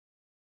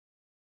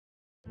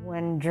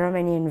When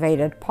Germany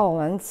invaded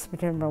Poland,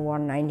 September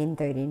 1,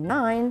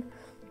 1939,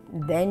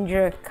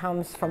 danger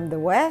comes from the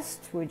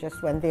west. We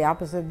just went the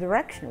opposite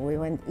direction. We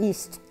went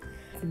east.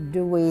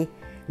 Do we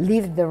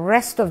leave the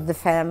rest of the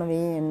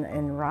family in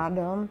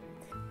Radom?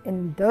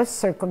 In those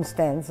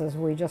circumstances,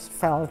 we just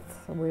felt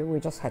we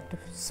just had to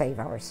save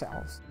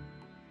ourselves.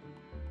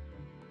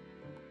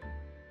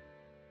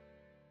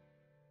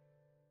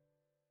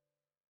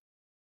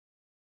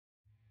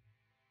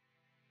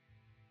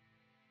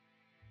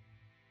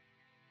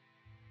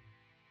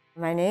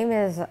 My name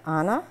is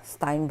Anna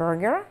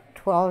Steinberger.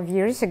 12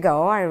 years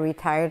ago, I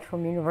retired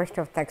from University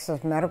of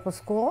Texas Medical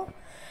School,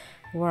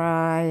 where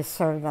I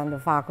served on the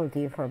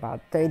faculty for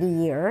about 30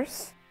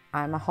 years.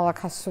 I'm a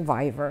Holocaust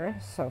survivor,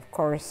 so of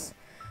course,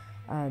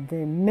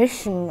 the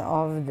mission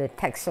of the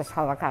Texas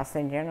Holocaust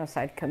and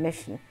Genocide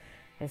Commission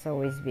has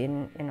always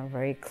been,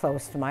 very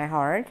close to my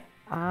heart.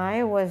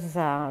 I was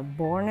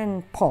born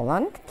in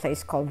Poland, a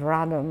place called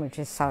Radom, which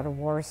is south of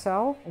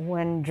Warsaw.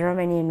 When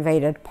Germany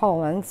invaded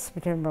Poland,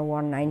 September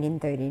 1,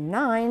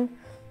 1939,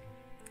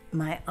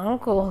 my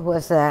uncle, who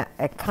was a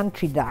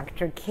country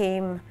doctor,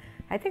 came,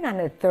 I think on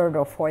the third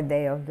or fourth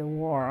day of the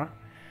war,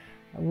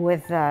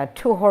 with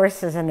 2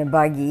 horses and a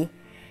buggy,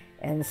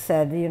 and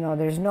said,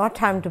 there's no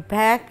time to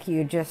pack,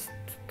 you just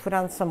put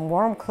on some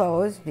warm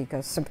clothes,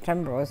 because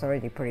September was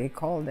already pretty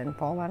cold in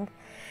Poland.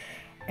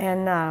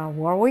 And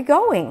where are we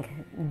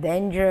going?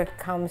 Danger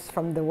comes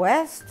from the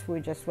west.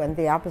 We just went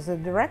the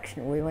opposite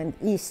direction. We went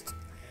east.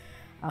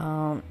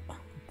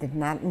 Did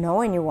not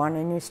know anyone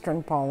in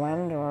eastern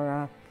Poland,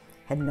 or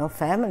had no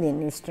family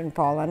in eastern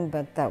Poland,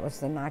 but that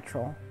was the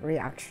natural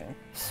reaction.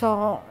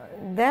 So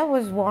that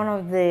was one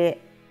of the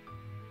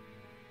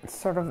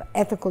sort of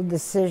ethical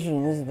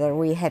decisions that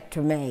we had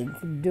to make.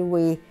 Do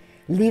we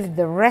leave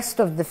the rest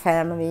of the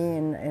family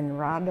in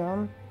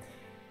Radom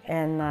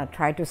and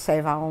try to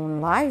save our own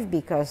life,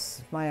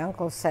 because my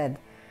uncle said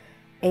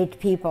 8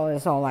 people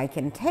is all I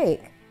can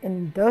take.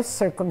 In those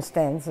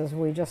circumstances,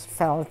 we just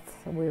felt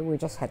we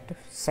just had to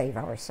save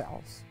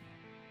ourselves.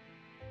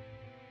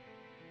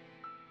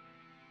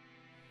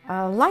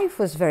 Life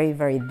was very,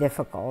 very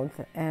difficult,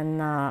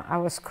 and I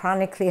was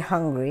chronically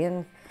hungry,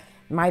 and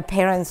my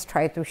parents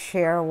tried to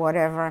share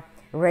whatever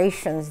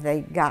rations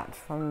they got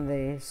from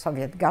the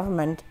Soviet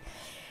government,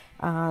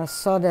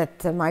 so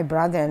that my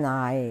brother and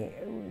I,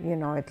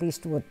 at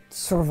least would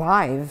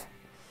survive.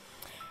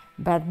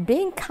 But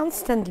being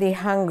constantly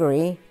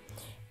hungry,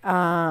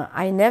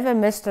 I never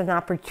missed an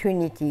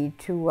opportunity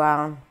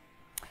to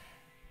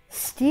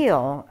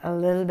steal a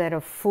little bit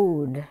of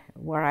food.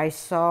 Where I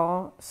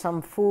saw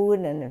some food,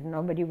 and if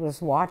nobody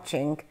was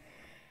watching,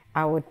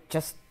 I would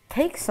just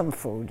take some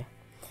food.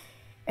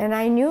 And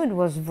I knew it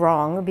was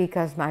wrong,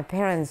 because my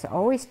parents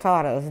always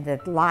taught us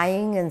that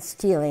lying and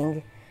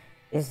stealing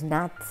is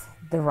not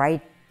the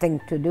right thing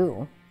to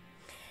do.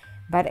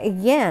 But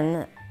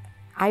again,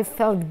 I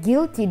felt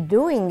guilty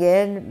doing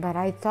it, but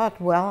I thought,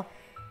 well,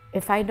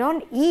 if I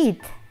don't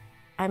eat,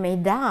 I may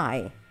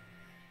die.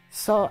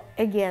 So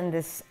again,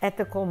 this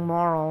ethical,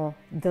 moral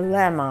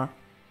dilemma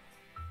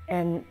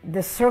and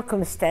the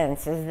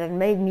circumstances that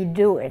made me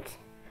do it.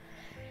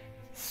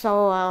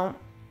 So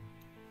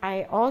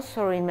I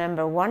also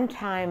remember one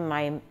time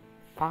my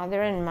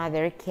father and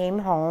mother came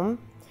home,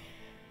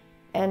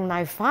 and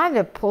my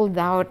father pulled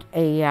out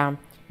a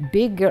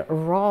big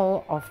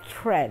roll of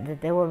thread.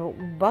 They were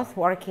both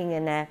working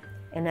in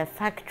a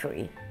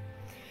factory.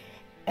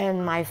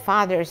 And my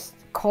father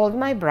called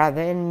my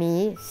brother and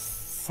me,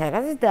 sat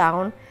us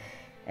down,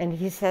 and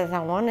he says, I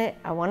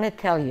want to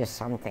tell you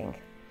something.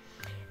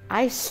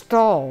 I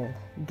stole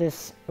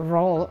this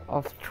roll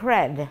of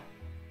thread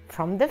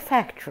from the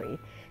factory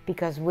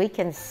because we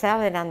can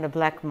sell it on the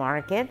black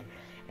market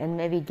and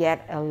maybe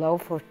get a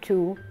loaf or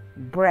 2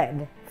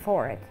 bread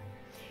for it.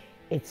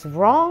 It's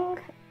wrong,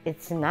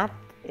 it's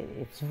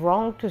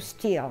wrong to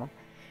steal,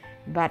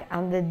 but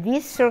under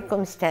these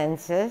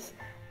circumstances,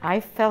 I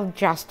felt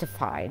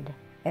justified.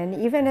 And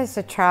even as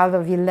a child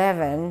of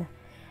 11,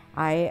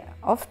 I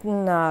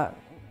often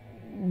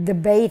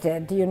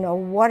debated,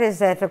 what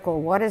is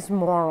ethical, what is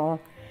moral,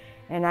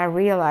 and I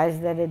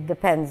realized that it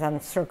depends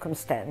on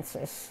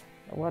circumstances.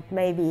 What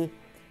may be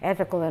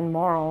ethical and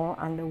moral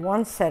under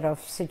one set of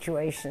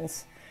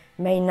situations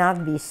may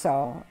not be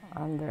so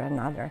under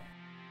another.